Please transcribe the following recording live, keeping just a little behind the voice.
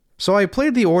So I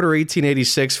played the Order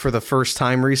 1886 for the first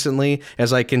time recently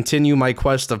as I continue my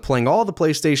quest of playing all the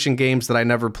PlayStation games that I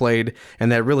never played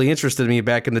and that really interested me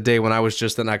back in the day when I was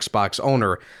just an Xbox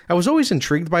owner. I was always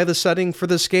intrigued by the setting for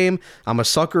this game. I'm a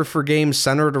sucker for games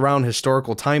centered around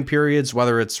historical time periods,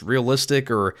 whether it's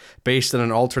realistic or based in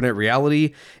an alternate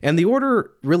reality, and the Order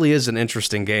really is an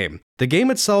interesting game. The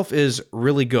game itself is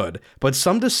really good, but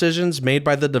some decisions made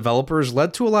by the developers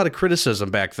led to a lot of criticism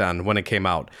back then when it came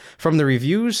out. From the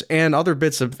reviews and other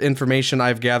bits of information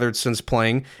I've gathered since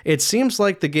playing, it seems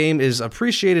like the game is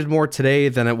appreciated more today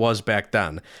than it was back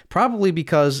then, probably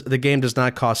because the game does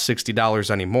not cost $60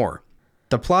 anymore.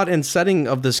 The plot and setting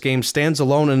of this game stands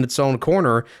alone in its own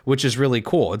corner, which is really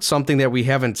cool. It's something that we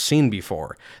haven't seen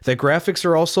before. The graphics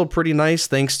are also pretty nice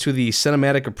thanks to the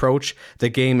cinematic approach the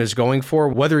game is going for,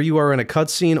 whether you are in a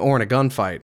cutscene or in a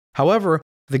gunfight. However,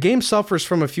 the game suffers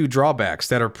from a few drawbacks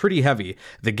that are pretty heavy.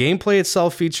 The gameplay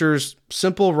itself features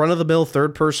simple run-of-the-mill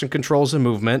third-person controls and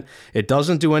movement. It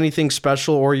doesn't do anything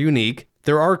special or unique.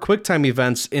 There are QuickTime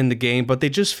events in the game, but they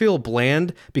just feel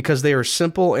bland because they are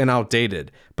simple and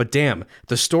outdated. But damn,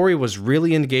 the story was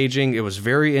really engaging. It was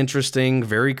very interesting,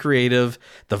 very creative.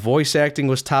 The voice acting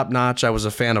was top-notch. I was a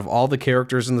fan of all the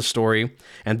characters in the story,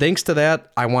 and thanks to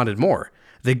that, I wanted more.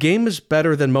 The game is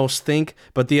better than most think,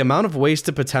 but the amount of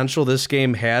wasted potential this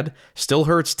game had still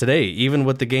hurts today, even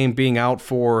with the game being out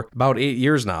for about 8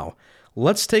 years now.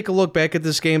 Let's take a look back at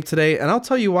this game today, and I'll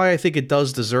tell you why I think it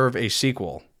does deserve a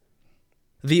sequel.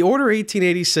 The Order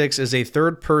 1886 is a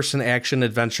third-person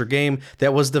action-adventure game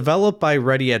that was developed by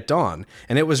Ready at Dawn,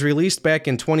 and it was released back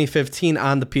in 2015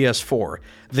 on the PS4.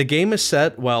 The game is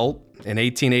set, well, in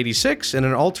 1886 in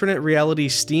an alternate reality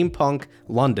steampunk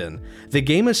London. The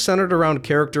game is centered around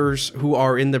characters who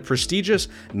are in the prestigious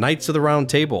Knights of the Round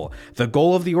Table. The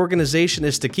goal of the organization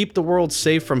is to keep the world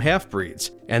safe from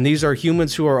half-breeds, and these are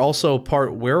humans who are also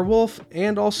part werewolf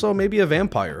and also maybe a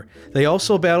vampire. They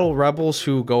also battle rebels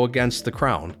who go against the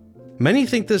crown. Many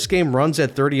think this game runs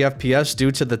at 30 FPS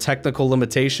due to the technical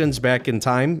limitations back in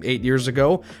time, 8 years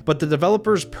ago, but the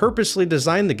developers purposely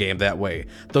designed the game that way.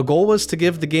 The goal was to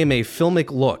give the game a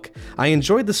filmic look. I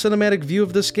enjoyed the cinematic view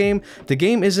of this game. The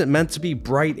game isn't meant to be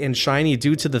bright and shiny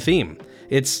due to the theme.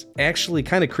 It's actually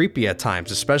kind of creepy at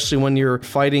times, especially when you're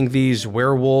fighting these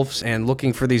werewolves and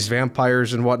looking for these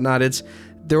vampires and whatnot.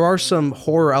 There are some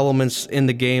horror elements in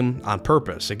the game on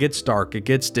purpose. It gets dark, it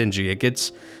gets dingy, it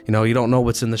gets, you don't know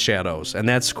what's in the shadows, and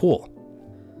that's cool.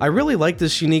 I really like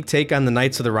this unique take on the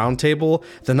Knights of the Round Table.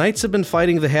 The Knights have been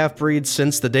fighting the half-breeds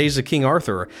since the days of King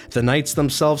Arthur. The Knights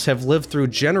themselves have lived through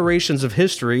generations of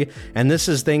history, and this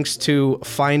is thanks to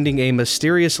finding a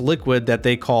mysterious liquid that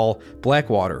they call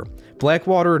Blackwater.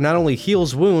 Blackwater not only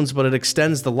heals wounds, but it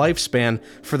extends the lifespan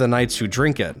for the knights who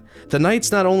drink it. The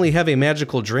knights not only have a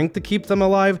magical drink to keep them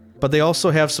alive, but they also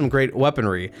have some great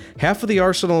weaponry. Half of the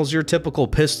arsenal is your typical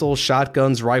pistols,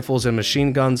 shotguns, rifles, and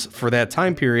machine guns for that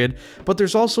time period, but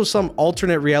there's also some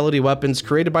alternate reality weapons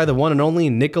created by the one and only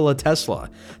Nikola Tesla.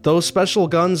 Those special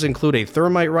guns include a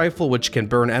thermite rifle, which can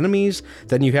burn enemies.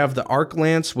 Then you have the arc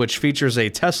lance, which features a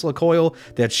Tesla coil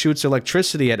that shoots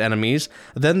electricity at enemies.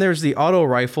 Then there's the auto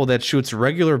rifle that shoots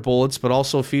regular bullets, but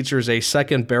also features a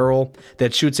second barrel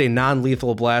that shoots a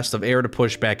non-lethal blast of air to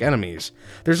push back enemies.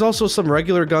 There's also some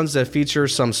regular guns that feature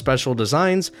some special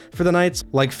designs for the knights,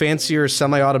 like fancier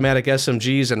semi-automatic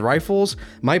SMGs and rifles.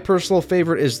 My personal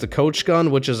favorite is the coach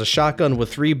gun, which is a shotgun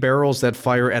with 3 barrels that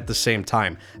fire at the same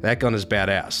time. That gun is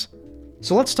badass.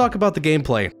 So let's talk about the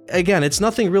gameplay. Again, it's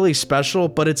nothing really special,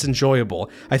 but it's enjoyable.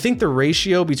 I think the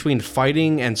ratio between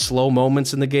fighting and slow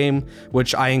moments in the game,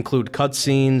 which I include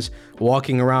cutscenes,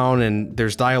 walking around, and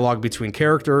there's dialogue between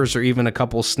characters, or even a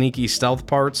couple sneaky stealth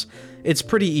parts, it's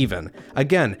pretty even.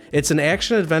 Again, it's an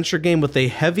action-adventure game with a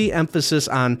heavy emphasis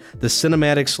on the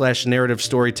cinematic/narrative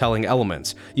storytelling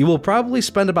elements. You will probably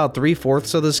spend about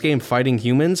 3/4 of this game fighting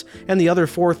humans, and the other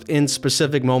 1/4 in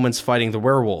specific moments fighting the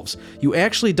werewolves. You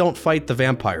actually don't fight the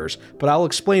vampires, but I'll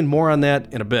explain more on that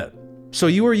in a bit. So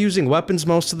you are using weapons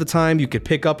most of the time. You could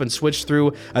pick up and switch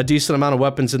through a decent amount of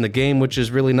weapons in the game, which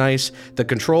is really nice. The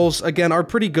controls, again, are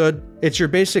pretty good. It's your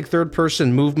basic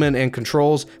third-person movement and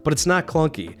controls, but it's not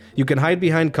clunky. You can hide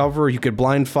behind cover, you could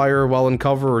blind fire while in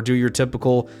cover, or do your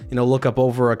typical, look up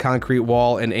over a concrete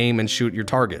wall and aim and shoot your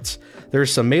targets.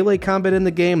 There's some melee combat in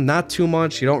the game, not too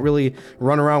much. You don't really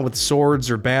run around with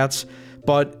swords or bats.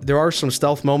 But there are some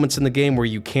stealth moments in the game where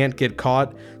you can't get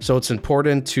caught, so it's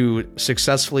important to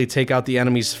successfully take out the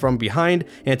enemies from behind,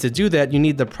 and to do that, you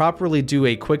need to properly do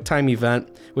a QuickTime event,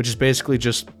 which is basically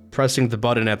just pressing the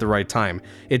button at the right time.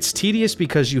 It's tedious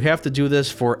because you have to do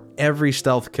this for every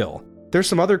stealth kill. There's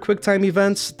some other QuickTime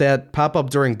events that pop up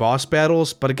during boss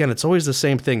battles, but again, it's always the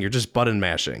same thing, you're just button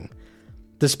mashing.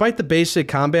 Despite the basic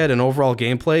combat and overall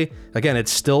gameplay, again,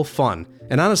 it's still fun.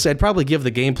 And honestly, I'd probably give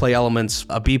the gameplay elements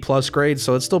a B+ grade,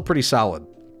 so it's still pretty solid.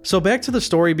 So back to the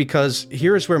story, because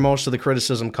here's where most of the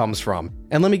criticism comes from.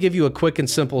 And let me give you a quick and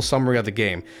simple summary of the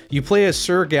game. You play as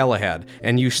Sir Galahad,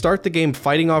 and you start the game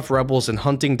fighting off rebels and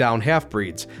hunting down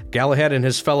half-breeds. Galahad and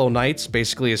his fellow knights,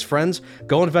 basically his friends,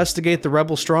 go investigate the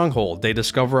rebel stronghold. They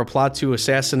discover a plot to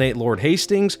assassinate Lord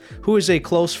Hastings, who is a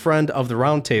close friend of the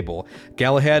Round Table.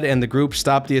 Galahad and the group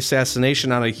stop the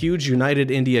assassination on a huge United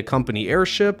India Company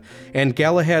airship, and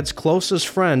Galahad's closest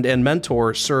friend and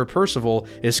mentor, Sir Percival,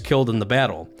 is killed in the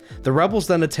battle. The rebels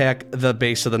then attack the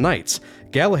base of the knights.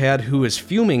 Galahad, who is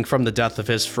fuming from the death of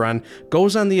his friend,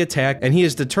 goes on the attack, and he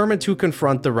is determined to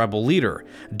confront the rebel leader.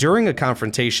 During a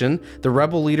confrontation, the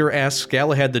rebel leader asks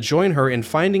Galahad to join her in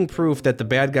finding proof that the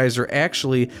bad guys are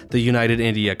actually the United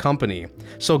India Company.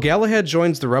 So Galahad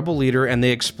joins the rebel leader, and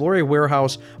they explore a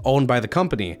warehouse owned by the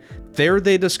company. There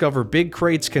they discover big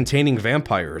crates containing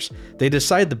vampires. They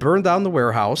decide to burn down the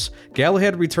warehouse.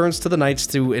 Galahad returns to the knights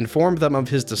to inform them of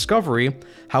his discovery.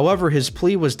 However, his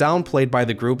plea was downplayed by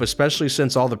the group, especially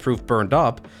since all the proof burned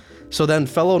up. So then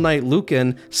fellow knight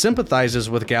Lucan sympathizes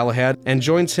with Galahad and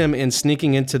joins him in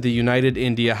sneaking into the United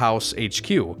India House HQ.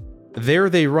 There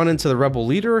they run into the rebel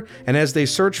leader, and as they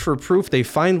search for proof, they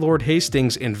find Lord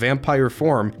Hastings in vampire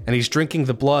form, and he's drinking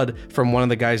the blood from one of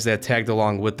the guys that tagged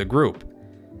along with the group.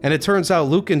 And it turns out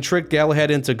Lucan tricked Galahad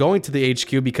into going to the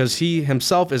HQ because he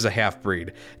himself is a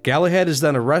half-breed. Galahad is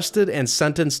then arrested and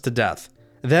sentenced to death.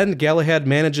 Then Galahad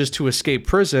manages to escape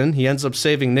prison. He ends up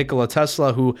saving Nikola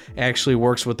Tesla, who actually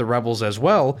works with the rebels as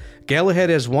well.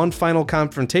 Galahad has one final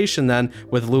confrontation then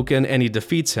with Lucan, and he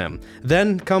defeats him.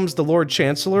 Then comes the Lord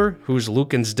Chancellor, who's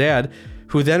Lucan's dad,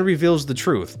 who then reveals the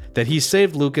truth, that he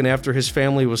saved Lucan after his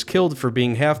family was killed for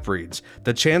being half-breeds.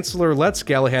 The Chancellor lets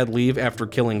Galahad leave after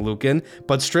killing Lucan,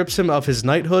 but strips him of his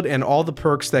knighthood and all the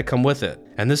perks that come with it.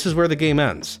 And this is where the game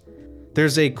ends.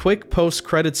 There's a quick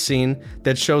post-credits scene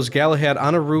that shows Galahad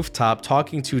on a rooftop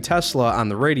talking to Tesla on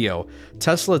the radio.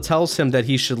 Tesla tells him that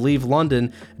he should leave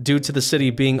London due to the city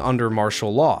being under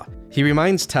martial law. He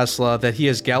reminds Tesla that he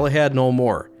is Galahad no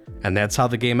more, and that's how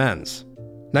the game ends.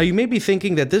 Now you may be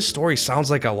thinking that this story sounds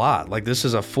like a lot, like this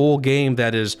is a full game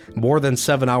that is more than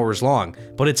 7 hours long,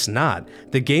 but it's not.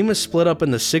 The game is split up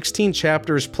into 16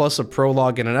 chapters plus a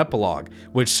prologue and an epilogue,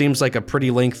 which seems like a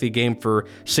pretty lengthy game for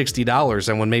 $60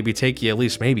 and would maybe take you at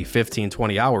least maybe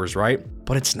 15-20 hours, right?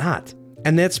 But it's not.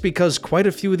 And that's because quite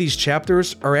a few of these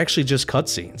chapters are actually just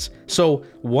cutscenes. So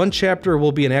one chapter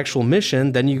will be an actual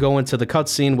mission, then you go into the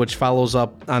cutscene which follows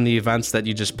up on the events that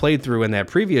you just played through in that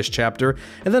previous chapter,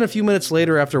 and then a few minutes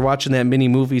later after watching that mini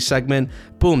movie segment,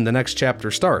 boom, the next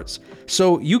chapter starts.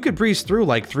 So you could breeze through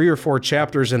like 3 or 4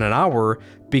 chapters in an hour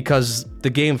because the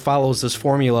game follows this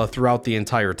formula throughout the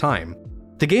entire time.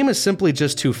 The game is simply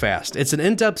just too fast. It's an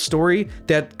in-depth story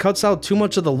that cuts out too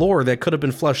much of the lore that could have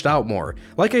been fleshed out more.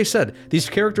 Like I said, these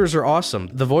characters are awesome.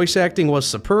 The voice acting was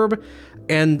superb,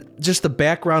 and just the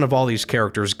background of all these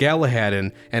characters, Galahad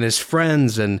and his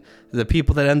friends and the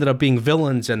people that ended up being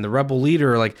villains and the rebel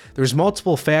leader, like there's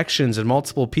multiple factions and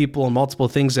multiple people and multiple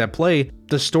things at play.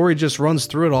 The story just runs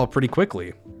through it all pretty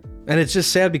quickly. And it's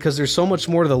just sad because there's so much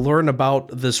more to learn about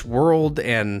this world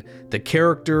and the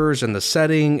characters and the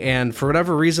setting, and for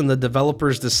whatever reason the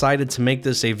developers decided to make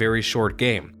this a very short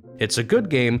game. It's a good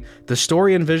game, the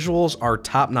story and visuals are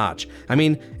top notch. I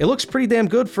mean, it looks pretty damn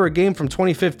good for a game from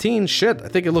 2015, shit, I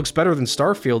think it looks better than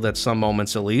Starfield at some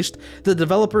moments at least. The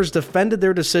developers defended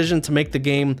their decision to make the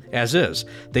game as is.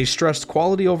 They stressed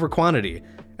quality over quantity,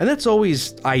 and that's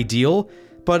always ideal.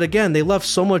 But again, they left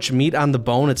so much meat on the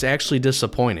bone, it's actually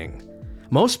disappointing.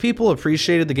 Most people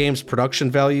appreciated the game's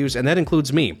production values, and that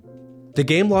includes me. The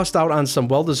game lost out on some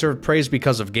well-deserved praise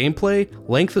because of gameplay,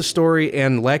 length of story,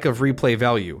 and lack of replay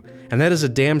value. And that is a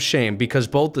damn shame because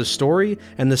both the story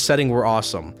and the setting were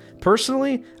awesome.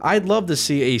 Personally, I'd love to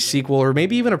see a sequel or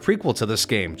maybe even a prequel to this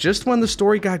game. Just when the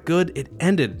story got good, it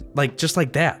ended, just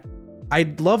like that.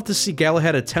 I'd love to see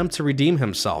Galahad attempt to redeem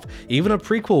himself. Even a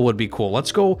prequel would be cool.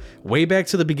 Let's go way back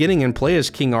to the beginning and play as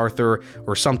King Arthur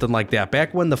or something like that,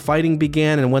 back when the fighting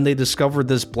began and when they discovered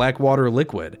this Blackwater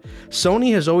liquid.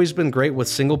 Sony has always been great with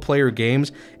single-player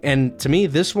games, and to me,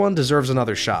 this one deserves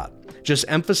another shot. Just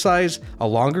emphasize a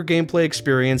longer gameplay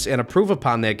experience and improve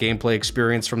upon that gameplay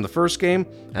experience from the first game,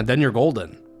 and then you're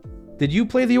golden. Did you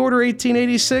play The Order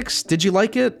 1886? Did you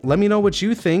like it? Let me know what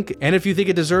you think, and if you think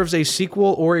it deserves a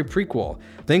sequel or a prequel.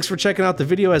 Thanks for checking out the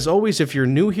video. As always, if you're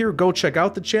new here, go check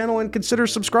out the channel and consider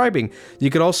subscribing. You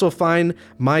could also find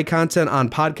my content on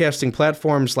podcasting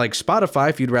platforms like Spotify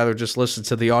if you'd rather just listen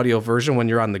to the audio version when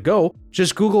you're on the go.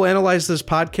 Just Google Analyze This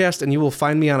Podcast and you will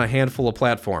find me on a handful of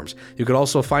platforms. You could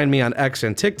also find me on X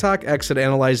and TikTok, X at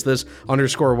Analyze This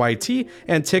 _YT,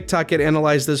 and TikTok at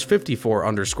Analyze This 54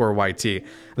 _YT.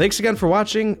 Thanks again for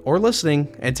watching or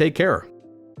listening, and take care.